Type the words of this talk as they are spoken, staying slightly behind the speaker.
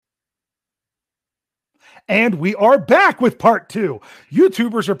And we are back with part 2.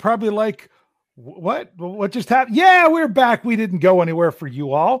 YouTubers are probably like, what just happened? Yeah, we're back. We didn't go anywhere for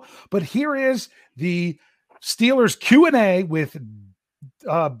you all. But here is the Steelers Q&A with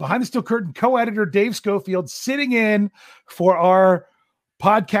Behind the Steel Curtain co-editor Dave Schofield sitting in for our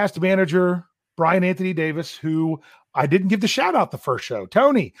podcast manager, Brian Anthony Davis, who I didn't give the shout out the first show.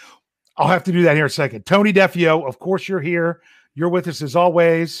 Tony, I'll have to do that here in a second. Tony Defio, of course you're here. You're with us as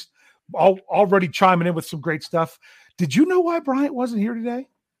always. Already chiming in with some great stuff. Did you know why Bryant wasn't here today?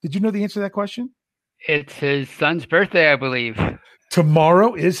 Did you know the answer to that question? It's his son's birthday, I believe.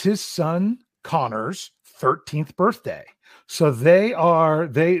 Tomorrow is his son Connor's 13th birthday. So they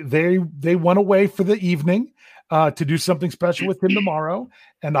went away for the evening to do something special with him tomorrow.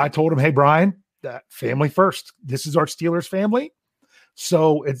 And I told him, hey, Brian, that family first. This is our Steelers family.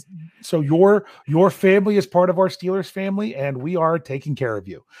 So your family is part of our Steelers family, and we are taking care of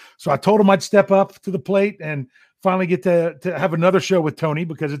you. So I told him I'd step up to the plate and finally get to have another show with Tony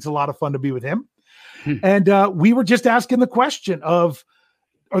because it's a lot of fun to be with him. And we were just asking the question of,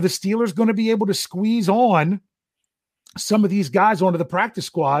 are the Steelers going to be able to squeeze on some of these guys onto the practice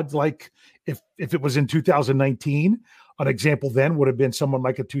squads? Like if it was in 2019, an example then would have been someone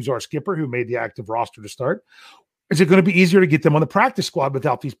like a Tuzar Skipper who made the active roster to start. Is it going to be easier to get them on the practice squad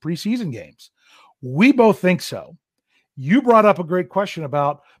without these preseason games? We both think so. You brought up a great question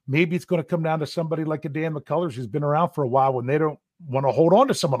about maybe it's going to come down to somebody like a Dan McCullers who's been around for a while when they don't want to hold on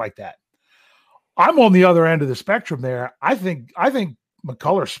to someone like that. I'm on the other end of the spectrum there. I think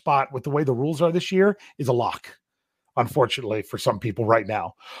McCullers' spot with the way the rules are this year is a lock, unfortunately, for some people right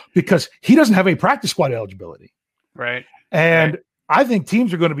now, because he doesn't have any practice squad eligibility. Right. And I think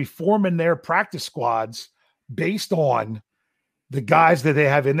teams are going to be forming their practice squads based on the guys that they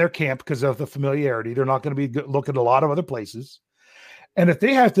have in their camp because of the familiarity. They're not going to be looking at a lot of other places. And if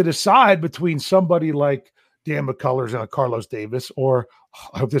they have to decide between somebody like Dan McCullers and a Carlos Davis, or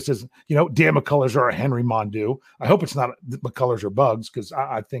I hope this isn't, Dan McCullers or a Henry Mondu. I hope it's not McCullers or Buggs because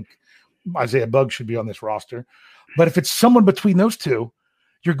I think Isaiah Buggs should be on this roster. But if it's someone between those two,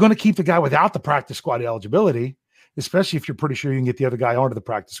 you're going to keep the guy without the practice squad eligibility, especially if you're pretty sure you can get the other guy onto the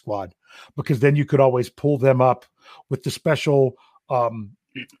practice squad, because then you could always pull them up with the special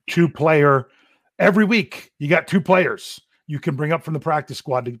 2-player. Every week, you got 2 players you can bring up from the practice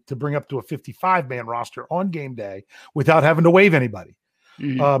squad to bring up to a 55-man roster on game day without having to waive anybody.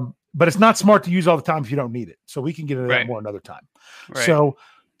 Mm-hmm. But it's not smart to use all the time if you don't need it. So we can get into that more another time. Right. So,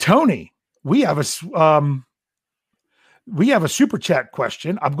 Tony, we have a super chat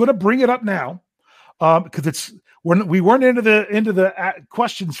question. I'm going to bring it up now because we weren't into the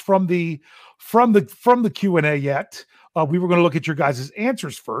questions from the Q&A yet. We were going to look at your guys'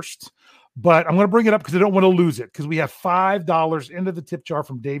 answers first. But I'm going to bring it up because I don't want to lose it, because we have $5 into the tip jar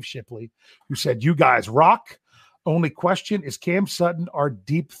from Dave Shipley, who said, you guys rock. Only question, is Cam Sutton our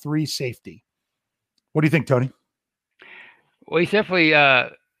deep 3 safety? What do you think, Tony? Well, he's definitely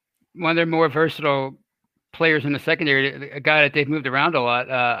one of their more versatile players in the secondary, a guy that they've moved around a lot.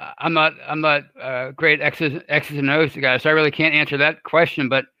 I'm not a great X's and O's guy, so I really can't answer that question.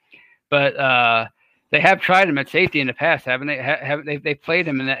 But they have tried him at safety in the past, haven't they? They played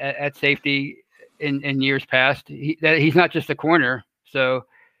him at safety in years past. He's not just a corner, so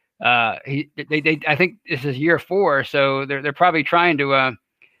I think this is year 4, so they're probably trying to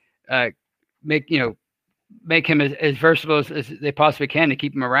make him as versatile as they possibly can to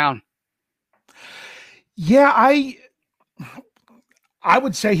keep him around. Yeah, I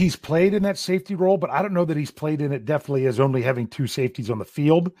would say he's played in that safety role, but I don't know that he's played in it definitely as only having 2 safeties on the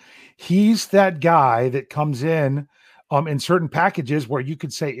field. He's that guy that comes in certain packages where you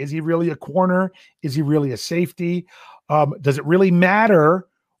could say, is he really a corner? Is he really a safety? Does it really matter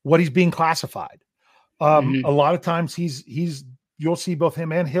what he's being classified? A lot of times you'll see both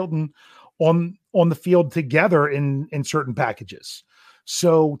him and Hilton on the field together in certain packages.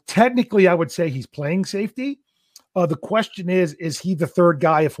 So technically I would say he's playing safety. The question is he the third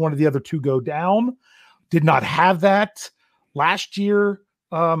guy if one of the other 2 go down? Did not have that last year.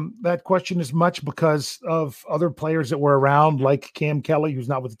 That question as much because of other players that were around, like Cam Kelly, who's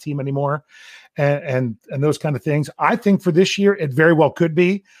not with the team anymore, and those kind of things. I think for this year, it very well could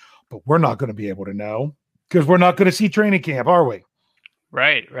be, but we're not going to be able to know because we're not going to see training camp, are we?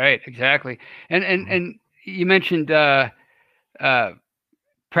 Right, exactly. And you mentioned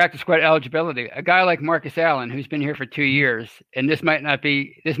practice squad eligibility. A guy like Marcus Allen, who's been here for 2 years, and this might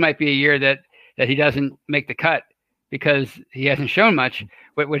be a year that he doesn't make the cut because he hasn't shown much.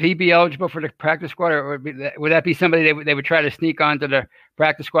 Would he be eligible for the practice squad, or would that be somebody they would try to sneak onto the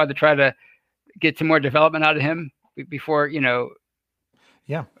practice squad to try to get some more development out of him before?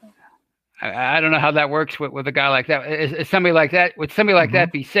 Yeah. I don't know how that works with a guy like that. Is somebody like that, would somebody like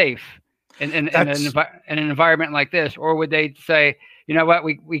that be safe in an environment like this? Or would they say, you know what,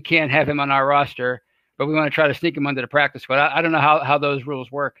 we can't have him on our roster, but we want to try to sneak him under the practice squad? I don't know how those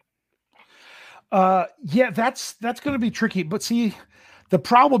rules work. Yeah, that's going to be tricky. But see, the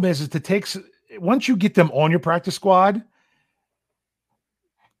problem is it takes, once you get them on your practice squad,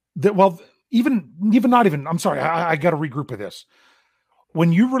 I'm sorry, I got to regroup with this.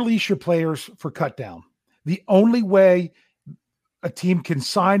 When you release your players for cut down, the only way a team can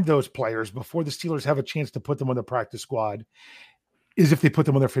sign those players before the Steelers have a chance to put them on the practice squad is if they put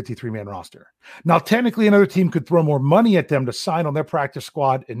them on their 53-man roster. Now, technically, another team could throw more money at them to sign on their practice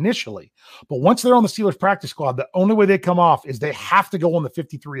squad initially. But once they're on the Steelers practice squad, the only way they come off is they have to go on the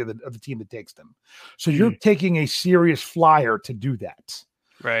 53 of the team that takes them. So you're taking a serious flyer to do that.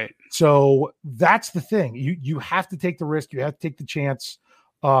 Right. So that's the thing. You have to take the risk. You have to take the chance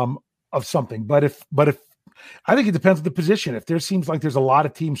of something. But if I think it depends on the position. If there seems like there's a lot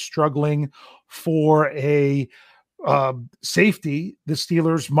of teams struggling for a safety, the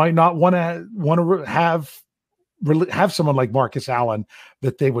Steelers might not want to have someone like Marcus Allen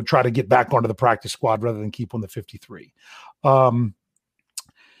that they would try to get back onto the practice squad rather than keep on the 53.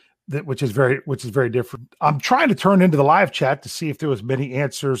 Which is very different. I'm trying to turn into the live chat to see if there was many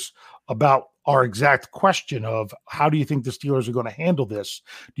answers about our exact question of how do you think the Steelers are going to handle this?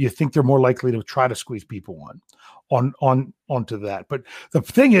 Do you think they're more likely to try to squeeze people onto that? But the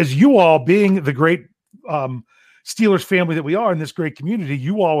thing is, you all being the great Steelers family that we are in this great community,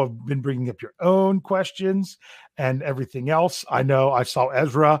 you all have been bringing up your own questions and everything else. I know I saw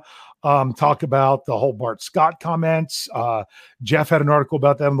Ezra talk about the whole Bart Scott comments. Jeff had an article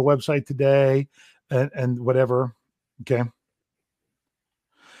about that on the website today and whatever. Okay.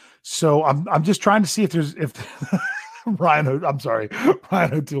 So I'm just trying to see if Ryan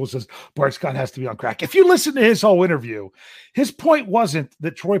O'Toole says Bart Scott has to be on crack. If you listen to his whole interview, his point wasn't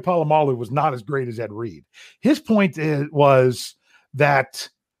that Troy Polamalu was not as great as Ed Reed. His point was that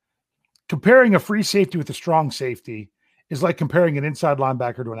comparing a free safety with a strong safety is like comparing an inside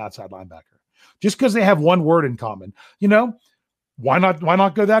linebacker to an outside linebacker. Just because they have one word in common, why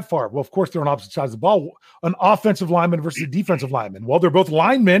not go that far? Well, of course, they're on opposite sides of the ball. An offensive lineman versus a defensive lineman. Well, they're both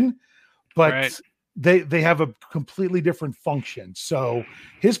linemen, but right. They have a completely different function. So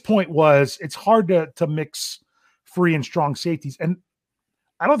his point was it's hard to mix free and strong safeties. And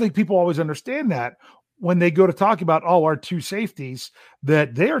I don't think people always understand that when they go to talk about our two safeties,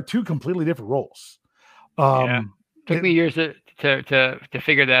 that they are two completely different roles. Took me years to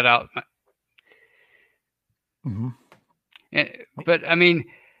figure that out. Mm-hmm. But I mean,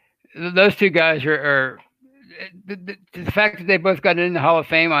 those two guys are the fact that they both got in the Hall of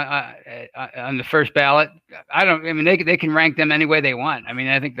Fame on the first ballot. They can rank them any way they want. I mean,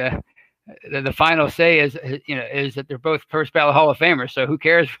 I think the final say is that they're both first ballot Hall of Famers. So who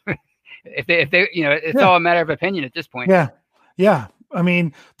cares if they it's all a matter of opinion at this point. Yeah. Yeah. I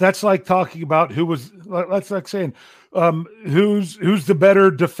mean, that's like talking about that's like saying, who's the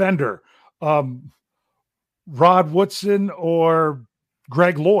better defender, Rod Woodson or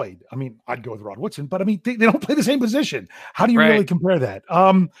Greg Lloyd? I mean, I'd go with Rod Woodson, but I mean, they don't play the same position. How do you really compare that?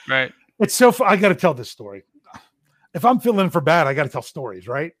 Right. It's so I got to tell this story. If I'm filling in for bad, I got to tell stories,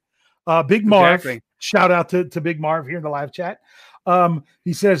 right? Big Marv, exactly. Shout out to Big Marv here in the live chat.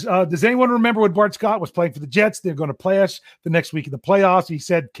 He says, does anyone remember when Bart Scott was playing for the Jets? They're going to play us the next week in the playoffs. He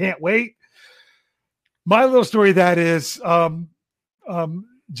said, can't wait. My little story of that is,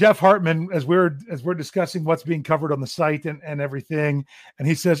 Jeff Hartman, as we're discussing what's being covered on the site and everything. And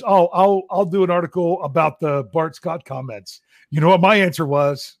he says, I'll do an article about the Bart Scott comments. You know what my answer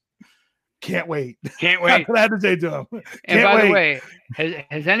was? Can't wait. Can't wait. That's what I had to say to him. And by the way,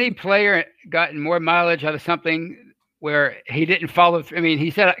 has any player gotten more mileage out of something where he didn't follow through? I mean, he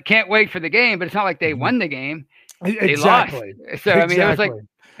said, I can't wait for the game, but it's not like they won the game. They lost. So, I mean, it was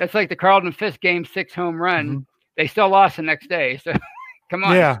that's like the Carlton Fisk Game 6 home run. Mm-hmm. They still lost the next day. So come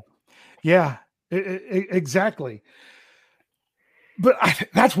on. Yeah, exactly. But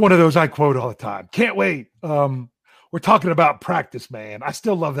that's one of those I quote all the time. Can't wait. We're talking about practice, man. I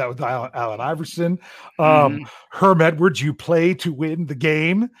still love that with Allen Iverson. Herm Edwards, you play to win the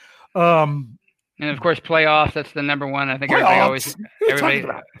game. And of course, playoffs. That's the number one. I think everybody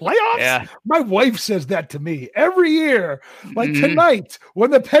playoffs. Yeah. My wife says that to me every year. Like tonight,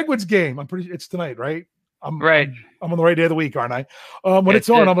 when the Penguins game. It's tonight, right? I'm on the right day of the week, aren't I? When it's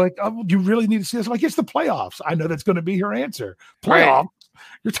on, I'm like, you really need to see this. I'm like, it's the playoffs. I know that's going to be her answer. Playoffs? Right.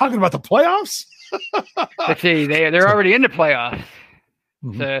 You're talking about the playoffs? Let's see. They're already in the playoffs.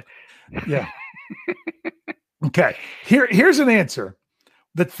 Mm-hmm. So yeah. Okay. Here's an answer.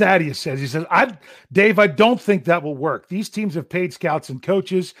 that Thaddeus says. He says, Dave, I don't think that will work. These teams have paid scouts and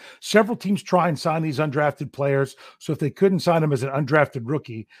coaches. Several teams try and sign these undrafted players. So if they couldn't sign him as an undrafted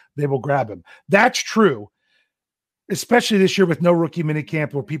rookie, they will grab him. That's true, especially this year with no rookie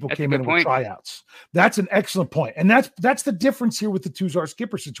minicamp where people came in with tryouts. That's an excellent point. And that's the difference here with the Tuzar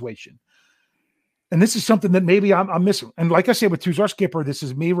Skipper situation. And this is something that maybe I'm missing. And like I said, with Tuzar Skipper, this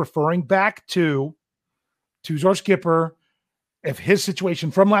is me referring back to Tuzar Skipper, if his situation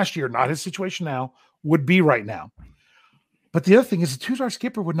from last year, not his situation now, would be right now. But the other thing is, Tuzar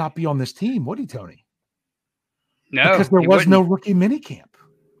Skipper would not be on this team, would he, Tony? No, because there was no rookie minicamp.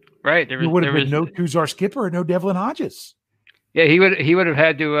 Right, there would have been no Tuzar Skipper or no Devlin Hodges. Yeah, he would have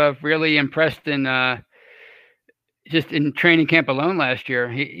had to have really impressed in just in training camp alone last year.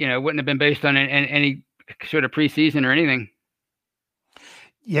 He wouldn't have been based on any sort of preseason or anything.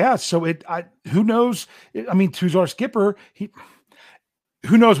 Yeah, so who knows? I mean, Tuzar Skipper,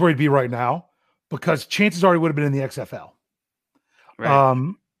 who knows where he'd be right now, because chances are he would have been in the XFL.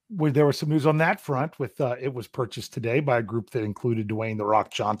 Right. Where there was some news on that front with it was purchased today by a group that included Dwayne "The Rock"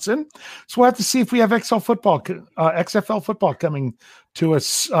 Johnson. So we'll have to see if we have XFL football coming to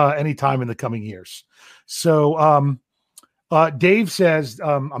us anytime in the coming years. So Dave says,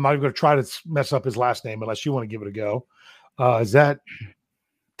 I'm not even going to try to mess up his last name unless you want to give it a go. Is that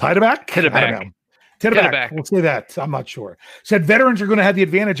Tideback? Tideback. We'll say that. I'm not sure. Said veterans are going to have the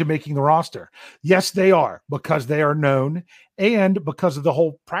advantage of making the roster. Yes, they are, because they are known and because of the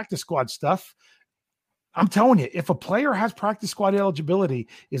whole practice squad stuff. I'm telling you, if a player has practice squad eligibility,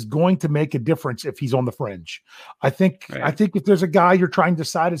 is going to make a difference if he's on the fringe. I think if there's a guy you're trying to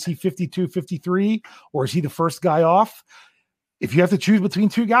decide, is he 52, 53, or is he the first guy off? If you have to choose between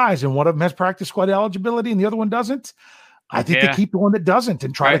two guys and one of them has practice squad eligibility and the other one doesn't, I think they keep the one that doesn't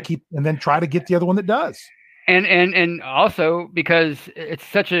and try to get the other one that does. And also because it's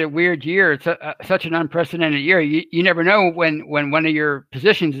such a weird year, it's such an unprecedented year. You never know when one of your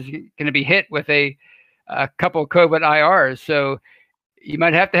positions is going to be hit with a couple of COVID IRs. So you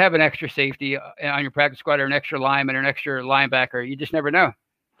might have to have an extra safety on your practice squad, or an extra lineman, or an extra linebacker. You just never know.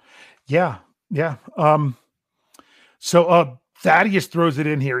 Yeah. So Thaddeus throws it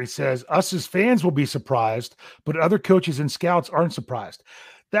in here. He says, us as fans will be surprised, but other coaches and scouts aren't surprised.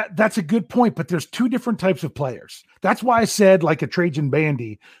 That's a good point, but there's two different types of players. That's why I said, like a Trajan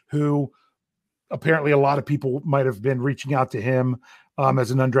Bandy, who apparently a lot of people might have been reaching out to him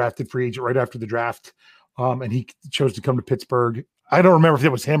as an undrafted free agent right after the draft, and he chose to come to Pittsburgh. I don't remember if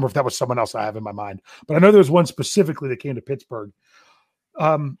it was him or if that was someone else I have in my mind, but I know there was one specifically that came to Pittsburgh.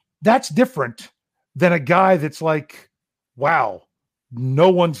 That's different than a guy that's like, wow, no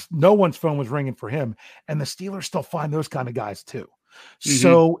one's phone was ringing for him. And the Steelers still find those kind of guys too. Mm-hmm.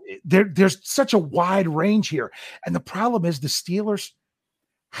 So there's such a wide range here. And the problem is the Steelers,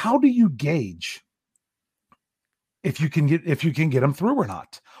 how do you gauge if you can get them through or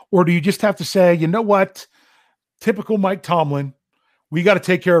not? Or do you just have to say, you know what, typical Mike Tomlin, we got to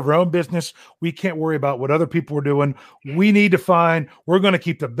take care of our own business. We can't worry about what other people are doing. We're going to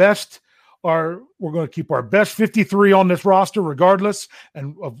keep the best. We're going to keep our best 53 on this roster regardless.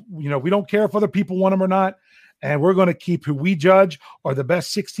 And we don't care if other people want them or not. And we're going to keep who we judge are the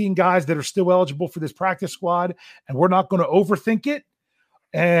best 16 guys that are still eligible for this practice squad. And we're not going to overthink it.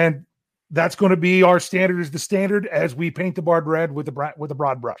 And that's going to be our standard, is the standard, as we paint the board red with a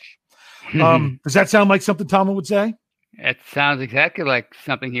broad brush. Does that sound like something Tomlin would say? It sounds exactly like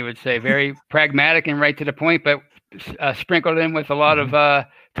something he would say. Very pragmatic and right to the point, but sprinkled in with a lot of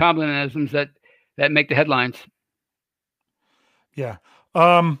Tomlinisms that make the headlines. Yeah.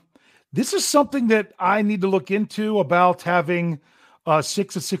 This is something that I need to look into, about having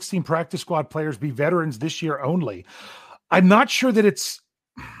 6 of 16 practice squad players be veterans this year only. I'm not sure that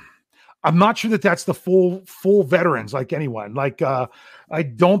that's the full veterans, like anyone. Like I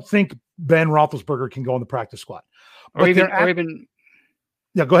don't think Ben Roethlisberger can go on the practice squad. Or even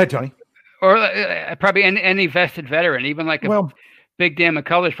yeah, go ahead, Tony. Or probably any vested veteran, even like Big Dan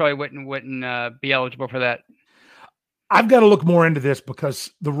McCullers probably wouldn't be eligible for that. I've got to look more into this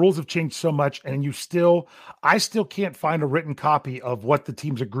because the rules have changed so much, and I still can't find a written copy of what the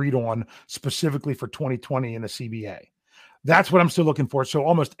teams agreed on specifically for 2020 in the CBA. That's what I'm still looking for. So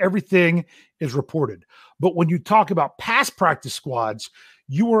almost everything is reported. But when you talk about past practice squads,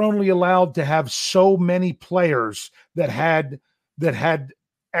 you were only allowed to have so many players that had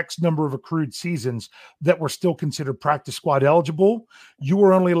X number of accrued seasons that were still considered practice squad eligible. You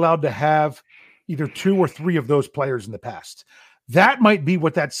were only allowed to have either 2 or 3 of those players in the past. That might be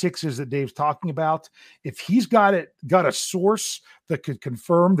what that 6 is that Dave's talking about. If he's got a source that could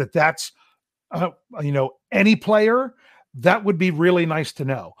confirm that that's any player, that would be really nice to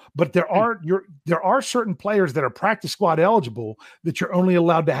know. But there are certain players that are practice squad eligible that you're only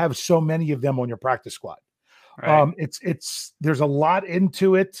allowed to have so many of them on your practice squad. Right. There's a lot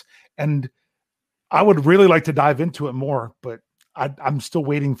into it, and I would really like to dive into it more, but I'm still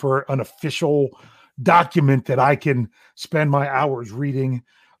waiting for an official document that I can spend my hours reading,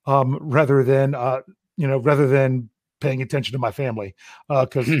 rather than paying attention to my family,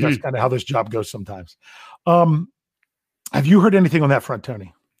 because that's kind of how this job goes sometimes. Have you heard anything on that front,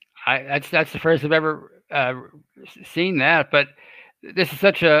 Tony? That's the first I've ever seen that, but this is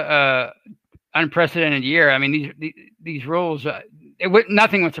such a unprecedented year. I mean, these rules,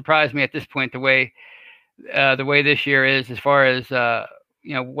 nothing would surprise me at this point. The way this year is, as far as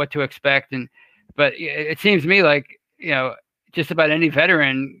what to expect, but it seems to me like just about any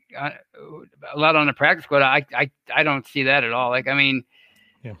veteran, a lot on the practice squad. I don't see that at all. Like, I mean,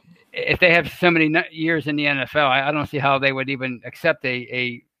 yeah. If they have so many years in the NFL, I don't see how they would even accept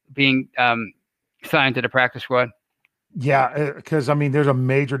a being signed to the practice squad. Yeah, because I mean, there's a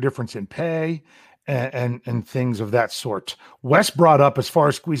major difference in pay and things of that sort. Wes brought up, as far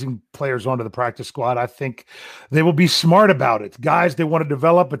as squeezing players onto the practice squad, I think they will be smart about it. Guys they want to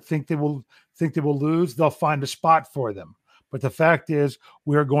develop but think they will lose, they'll find a spot for them. But the fact is,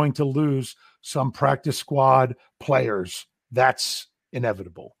 we're going to lose some practice squad players. That's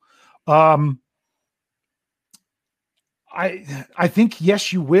inevitable. I think,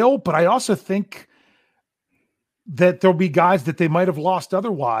 yes, you will, but I also think that there'll be guys that they might have lost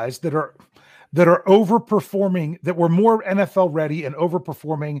otherwise that are overperforming, that were more NFL ready and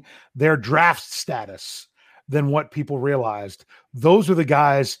overperforming their draft status than what people realized. Those are the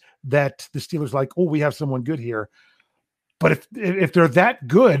guys that the Steelers like, oh, we have someone good here. But if they're that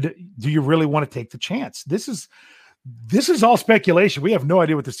good, do you really want to take the chance? This is all speculation. We have no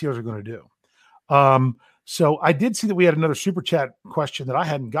idea what the Steelers are going to do. So I did see that we had another super chat question that I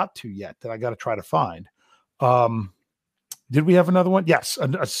hadn't got to yet that I got to try to find. Did we have another one? Yes.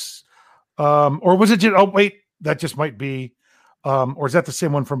 Or was it just, oh, wait, that just might be, or is that the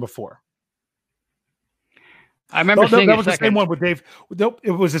same one from before? I remember seeing that was the same one with Dave. Nope,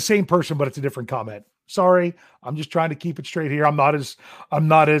 it was the same person, but it's a different comment. Sorry, I'm just trying to keep it straight here. I'm not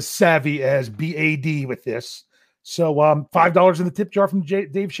as savvy as BAD with this. So $5 in the tip jar from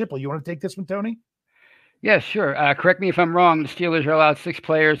Dave Shipley. You want to take this one, Tony? Yes, sure. Correct me if I'm wrong. The Steelers are allowed 6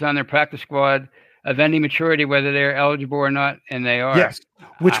 players on their practice squad of any maturity, whether they're eligible or not, and they are. Yes,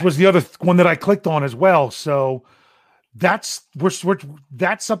 which was the other one that I clicked on as well. So that's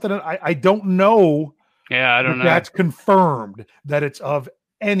something that I don't know. Yeah, I don't know. That's confirmed that it's of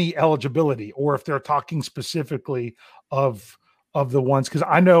any eligibility, or if they're talking specifically of the ones, because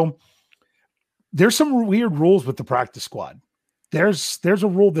I know there's some weird rules with the practice squad. There's a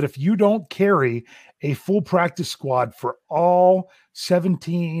rule that if you don't carry a full practice squad for all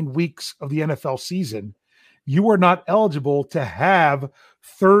 17 weeks of the NFL season, you are not eligible to have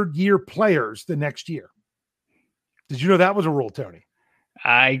third-year players the next year. Did you know that was a rule, Tony?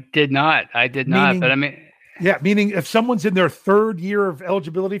 I did not. But I mean, yeah, meaning if someone's in their third year of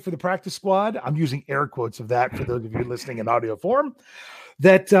eligibility for the practice squad, I'm using air quotes of that for those of you listening in audio form,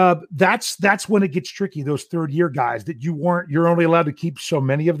 that's when it gets tricky. Those third year guys that you're only allowed to keep so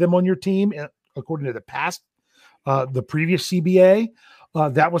many of them on your team, according to the previous CBA.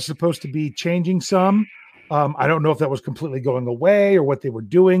 That was supposed to be changing some. I don't know if that was completely going away or what they were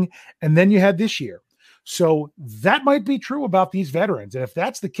doing. And then you had this year. So that might be true about these veterans. And if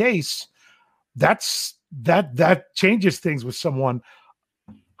that's the case, that changes things with someone.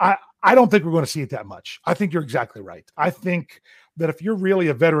 I don't think we're going to see it that much. I think you're exactly right. I think that if you're really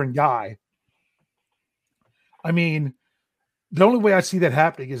a veteran guy, I mean, the only way I see that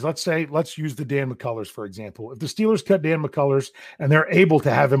happening is, let's use the Dan McCullers, for example. If the Steelers cut Dan McCullers and they're able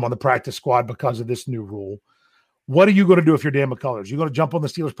to have him on the practice squad because of this new rule, what are you going to do if you're Dan McCullers? You're going to jump on the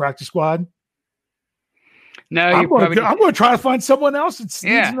Steelers practice squad? No, I'm going to try to find someone else that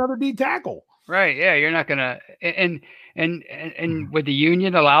needs another D tackle. Right. Yeah. You're not going to, and would the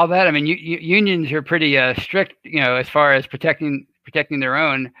union allow that? I mean, unions are pretty strict, as far as protecting their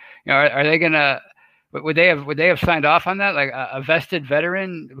own. Are they going to? Would they have signed off on that? Like a vested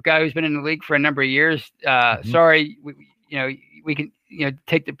veteran, a guy who's been in the league for a number of years. Sorry, we can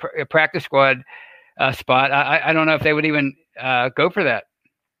take the practice squad spot. I don't know if they would even go for that.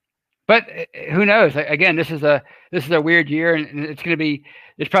 But who knows? Again, this is a weird year, and it's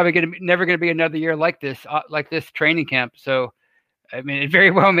probably never going to be another year like this training camp. So, I mean, it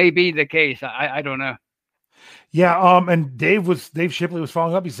very well may be the case. I don't know. Yeah, and Dave Shipley was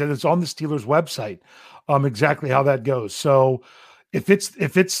following up. He said it's on the Steelers website, exactly how that goes. So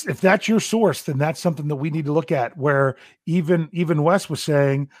if that's your source, then that's something that we need to look at. Where even Wes was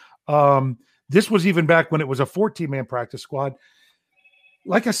saying, this was even back when it was a 14-man practice squad.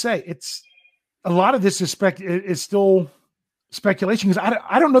 Like I say, it's a lot of this is still speculation, because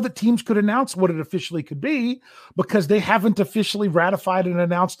I don't know that teams could announce what it officially could be, because they haven't officially ratified and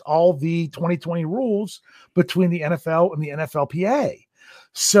announced all the 2020 rules between the NFL and the NFLPA.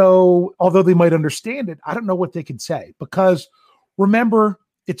 So although they might understand it, I don't know what they can say, because remember,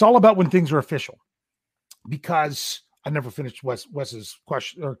 it's all about when things are official. Because I never finished Wes's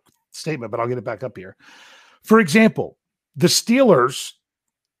question or statement, but I'll get it back up here. For example, the Steelers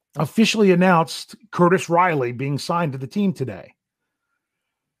officially announced Curtis Riley being signed to the team today.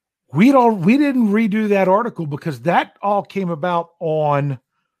 We didn't redo that article because that all came about on,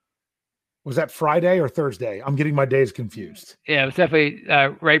 was that Friday or Thursday? I'm getting my days confused. Yeah, it was definitely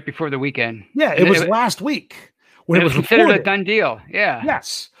right before the weekend. Yeah, it was last week when it was considered reported. A done deal. Yeah.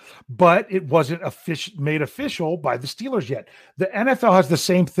 Yes. But it wasn't made official by the Steelers yet. The NFL has the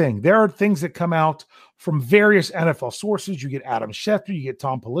same thing. There are things that come out from various NFL sources. You get Adam Schefter, you get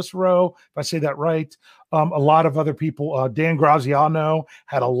Tom Pelissero, if I say that right. A lot of other people. Dan Graziano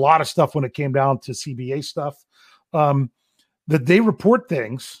had a lot of stuff when it came down to CBA stuff. That they report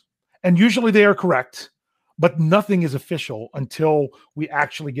things, and usually they are correct, but nothing is official until we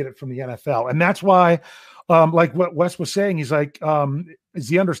actually get it from the NFL. And that's why, like what Wes was saying, he's like, as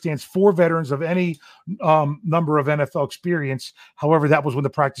he understands, 4 veterans of any number of NFL experience. However, that was when the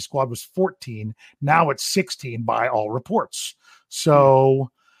practice squad was 14. Now it's 16 by all reports. So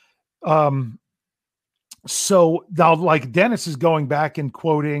now, like Dennis is going back and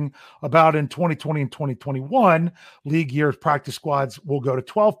quoting about in 2020 and 2021 league years, practice squads will go to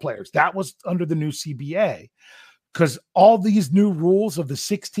 12 players. That was under the new CBA. Because all these new rules of the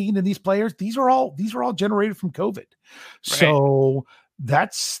 16 and these players, these are all generated from COVID. Right. So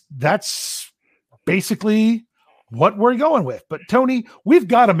that's basically what we're going with. But Tony, we've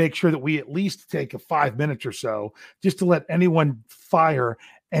got to make sure that we at least take a 5 minutes or so just to let anyone fire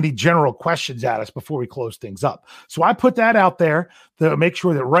any general questions at us before we close things up. So I put that out there to make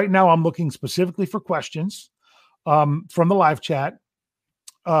sure that right now I'm looking specifically for questions from the live chat.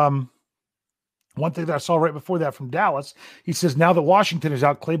 One thing that I saw right before that from Dallas, he says, now that Washington is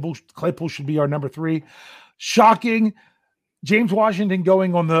out, Claypool should be our number 3. Shocking. James Washington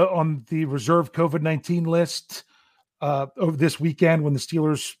going on the reserve COVID-19 list over this weekend when the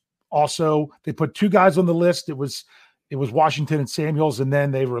Steelers they put 2 guys on the list. It was Washington and Samuels, and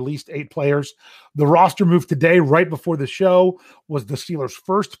then they released 8 players. The roster move today, right before the show, was the Steelers'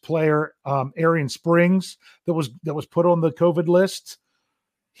 first player, Arian Springs, that was put on the COVID list.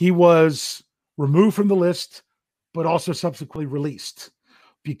 He was removed from the list, but also subsequently released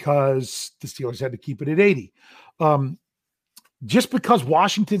because the Steelers had to keep it at 80. Just because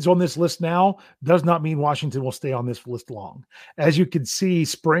Washington's on this list now does not mean Washington will stay on this list long. As you can see,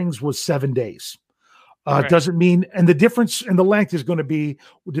 Springs was 7 days. Right. Doesn't mean, and the difference in the length is going to be,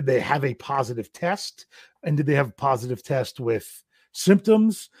 did they have a positive test? And did they have a positive test with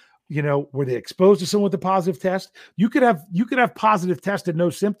symptoms? Were they exposed to someone with a positive test? You could have positive test and no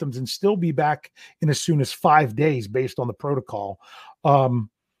symptoms and still be back in as soon as 5 days based on the protocol.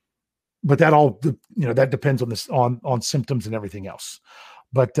 But that all, that depends on symptoms and everything else.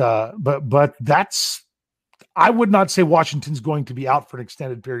 But that's, I would not say Washington's going to be out for an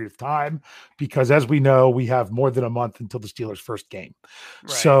extended period of time, because as we know, we have more than a month until the Steelers' first game.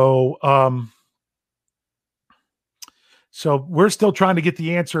 Right. So we're still trying to get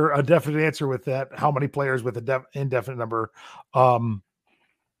a definite answer with that. How many players with indefinite number of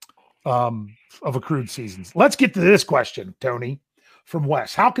accrued seasons? Let's get to this question, Tony, from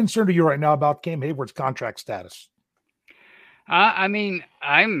Wes. How concerned are you right now about Cam Hayward's contract status?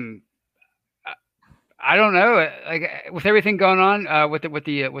 I don't know. Like, with everything going on with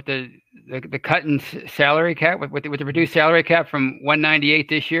the cut in salary cap, with the reduced salary cap from 198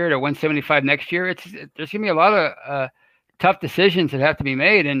 this year to 175 next year, there's gonna be a lot of tough decisions that have to be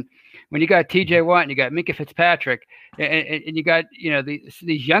made. And when you got T.J. Watt and you got Minkah Fitzpatrick and you got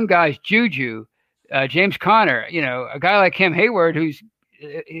these young guys, Juju, James Conner, a guy like Cam Hayward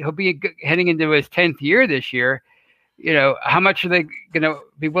he'll be heading into his 10th year this year. How much are they going to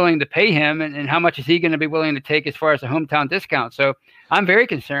be willing to pay him, and how much is he going to be willing to take as far as a hometown discount? So I'm very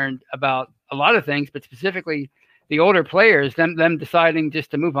concerned about a lot of things, but specifically the older players, them deciding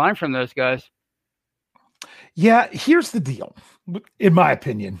just to move on from those guys. Yeah, here's the deal, in my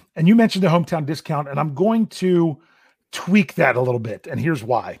opinion. And you mentioned the hometown discount, and I'm going to tweak that a little bit. And here's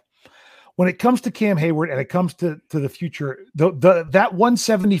why. When it comes to Cam Hayward and it comes to the future, that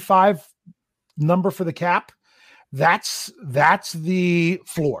 175 number for the cap, That's the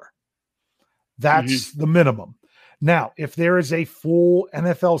floor. That's the minimum. Now, if there is a full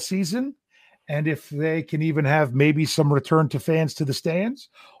NFL season, and if they can even have maybe some return to fans to the stands,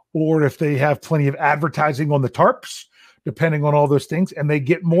 or if they have plenty of advertising on the tarps, depending on all those things, and they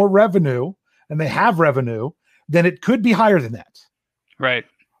get more revenue and they have revenue, then it could be higher than that. Right.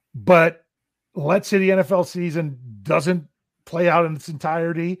 But let's say the NFL season doesn't play out in its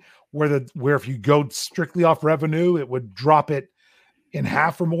entirety, where if you go strictly off revenue, it would drop it in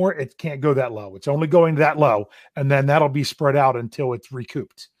half or more. It can't go that low. It's only going that low, and then that'll be spread out until it's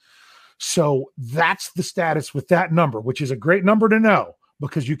recouped. So that's the status with that number, which is a great number to know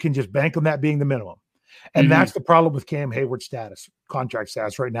because you can just bank on that being the minimum. And that's the problem with Cam Hayward's contract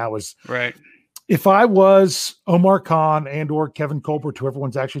status right now is right. If I was Omar Khan and or Kevin Colbert, who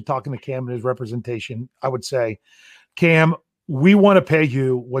everyone's actually talking to Cam and his representation, I would say, Cam, we want to pay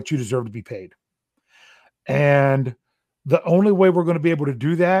you what you deserve to be paid. And the only way we're going to be able to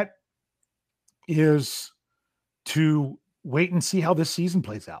do that is to wait and see how this season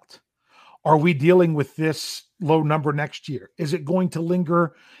plays out. Are we dealing with this low number next year? Is it going to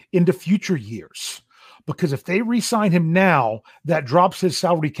linger into future years? Because if they re-sign him now, that drops his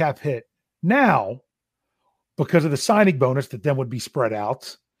salary cap hit now because of the signing bonus that then would be spread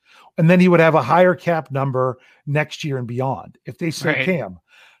out. And then he would have a higher cap number next year and beyond. If they say, right, Cam,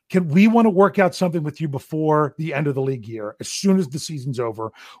 we want to work out something with you before the end of the league year, as soon as the season's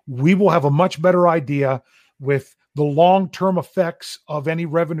over, we will have a much better idea with the long-term effects of any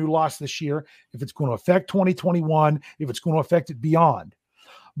revenue loss this year, if it's going to affect 2021, if it's going to affect it beyond.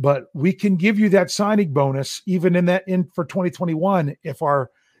 But we can give you that signing bonus even in for 2021 if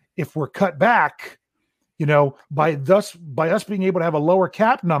we're cut back, by us being able to have a lower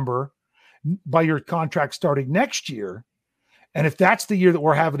cap number by your contract starting next year. And if that's the year that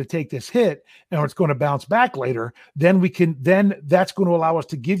we're having to take this hit and it's going to bounce back later, then that's going to allow us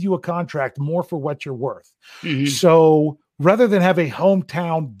to give you a contract more for what you're worth. Mm-hmm. So rather than have a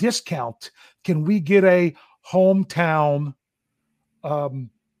hometown discount, can we get a hometown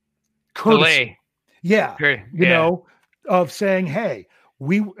courtesy? Yeah. Of saying, hey,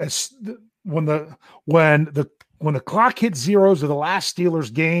 when the clock hits zeros of the last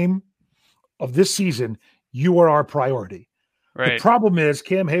Steelers game of this season, you are our priority. Right. The problem is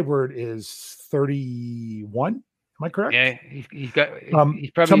Cam Hayward is 31. Am I correct? Yeah, he's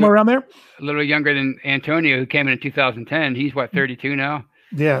probably somewhere around there. A little younger than Antonio, who came in 2010. He's 32 now.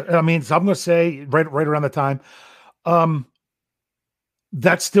 Yeah, I mean, so I'm going to say right around the time.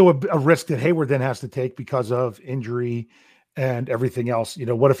 That's still a risk that Hayward then has to take because of injury and everything else.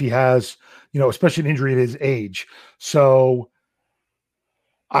 What if he has, especially an injury at his age? So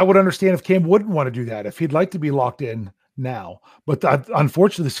I would understand if Cam wouldn't want to do that, if he'd like to be locked in now. But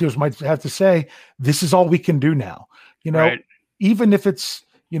unfortunately, the Steelers might have to say, this is all we can do now. Right. Even if it's,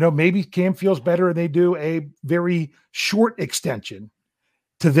 maybe Cam feels better and they do a very short extension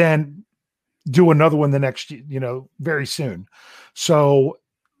to then do another one the next, very soon. So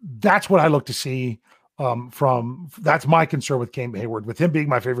that's what I look to see that's my concern with Cam Hayward. With him being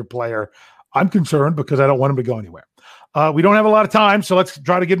my favorite player, I'm concerned because I don't want him to go anywhere. We don't have a lot of time, so let's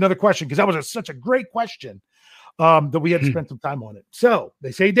try to get another question because that was such a great question that we had to spend some time on it. So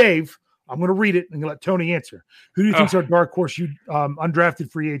they say, Dave, I'm going to read it and let Tony answer. Who do you think is our dark horse,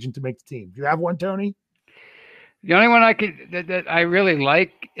 undrafted free agent to make the team? Do you have one, Tony? The only one that I really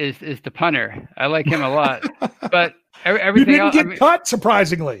like is the punter. I like him a lot, but everything else. He didn't get cut,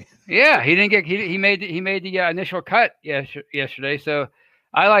 surprisingly. Yeah, he didn't get. He made the initial cut yesterday, so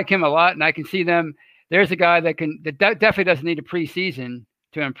I like him a lot, and I can see them. There's a guy that definitely doesn't need a preseason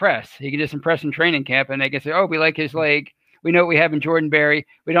to impress. He can just impress in training camp, and they can say, "Oh, we like his leg. We know what we have in Jordan Berry.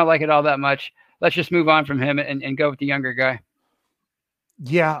 We don't like it all that much. Let's just move on from him and go with the younger guy."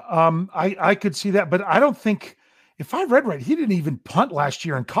 Yeah, I could see that, but I don't think. If I read right, he didn't even punt last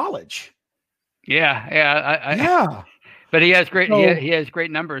year in college. Yeah. But he has great he has great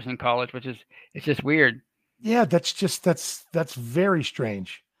numbers in college, it's just weird. Yeah, that's very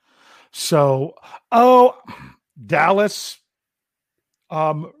strange. So, Dallas,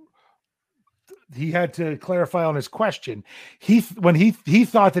 he had to clarify on his question. When he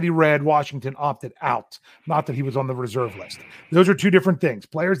thought that he read Washington opted out, not that he was on the reserve list. Those are two different things.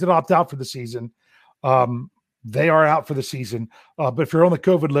 Players that opt out for the season, they are out for the season. But if you're on the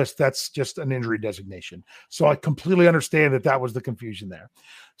COVID list, that's just an injury designation. So I completely understand that was the confusion there.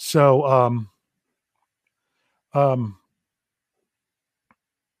 So,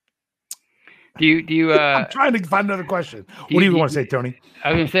 do you I'm trying to find another question. What do you want to say, Tony? I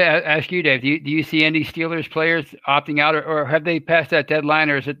was going to say, ask you, Dave, do you see any Steelers players opting out or have they passed that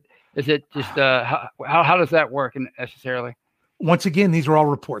deadline, or is it Is it just how does that work necessarily? Once again, these are all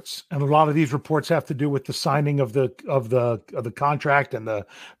reports, and a lot of these reports have to do with the signing of the contract and the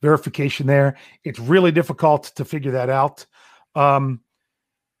verification there. It's really difficult to figure that out.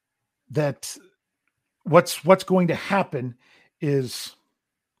 That what's going to happen is,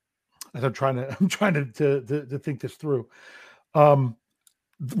 as I'm trying to think this through.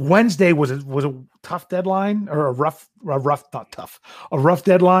 Wednesday was a tough deadline, or a rough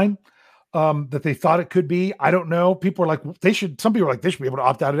deadline. That they thought it could be. I don't know. People are like, some people are like, they should be able to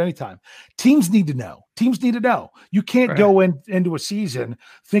opt out at any time. Teams need to know. You can't go into a season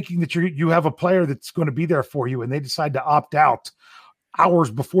thinking that you have a player that's going to be there for you, and they decide to opt out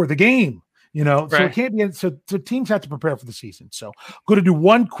hours before the game, So it can't be. So teams have to prepare for the season. So I'm going to do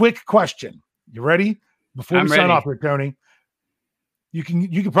one quick question. You ready? Before we sign off here, Tony, you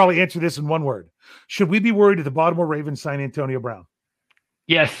can probably answer this in one word. Should we be worried if the Baltimore Ravens sign Antonio Brown?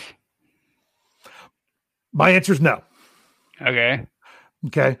 Yes. My answer is no. Okay.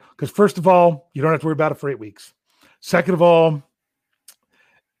 Because first of all, you don't have to worry about it for 8 weeks. Second of all,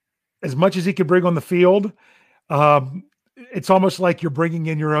 as much as he can bring on the field, it's almost like you're bringing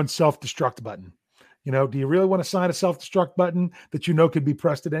in your own self-destruct button. Do you really want to sign a self-destruct button that could be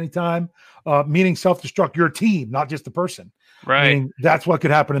pressed at any time? Meaning self-destruct your team, not just the person. Right. Meaning that's what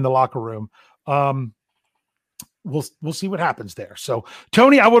could happen in the locker room. We'll see what happens there. So,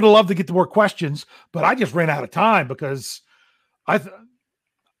 Tony, I would have loved to get to more questions, but I just ran out of time because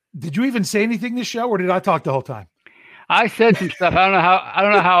did you even say anything this show, or did I talk the whole time? I said some stuff. I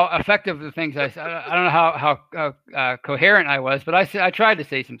don't know how effective the things I said. I don't know how coherent I was, but I tried to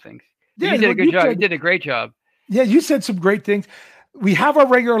say some things. Yeah, you did a good job. You did a great job. Yeah, you said some great things. We have our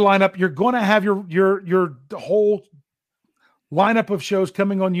regular lineup. You're going to have your whole lineup of shows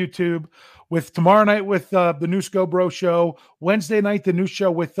coming on YouTube. With tomorrow night with the new Scobro show, Wednesday night the new show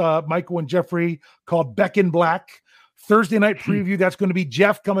with Michael and Jeffrey called Beck in Black. Thursday night preview, that's going to be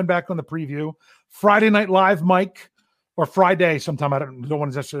Jeff coming back on the preview. Friday night live, Mike, or Friday sometime. I don't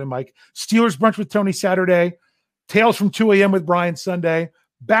want to necessarily Mike. Steelers brunch with Tony Saturday. Tales from 2 a.m. with Brian Sunday.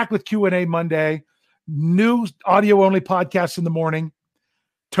 Back with Q&A Monday. New audio only podcast in the morning.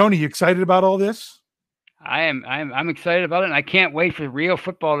 Tony, you excited about all this? I'm excited about it, and I can't wait for real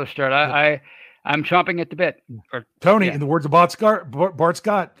football to start. I'm chomping at the bit. Tony, in the words of Bart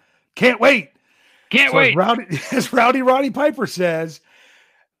Scott, can't wait. Can't wait. As Rowdy Roddy Piper says,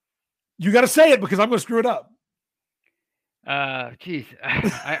 you got to say it because I'm going to screw it up. Geez.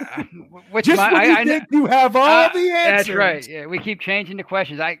 I think you have all the answers. That's right. Yeah, we keep changing the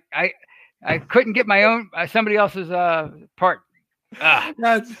questions. I couldn't get my own somebody else's part.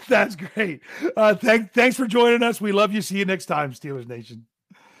 That's great. Thanks for joining us. We love you. See you next time, Steelers Nation.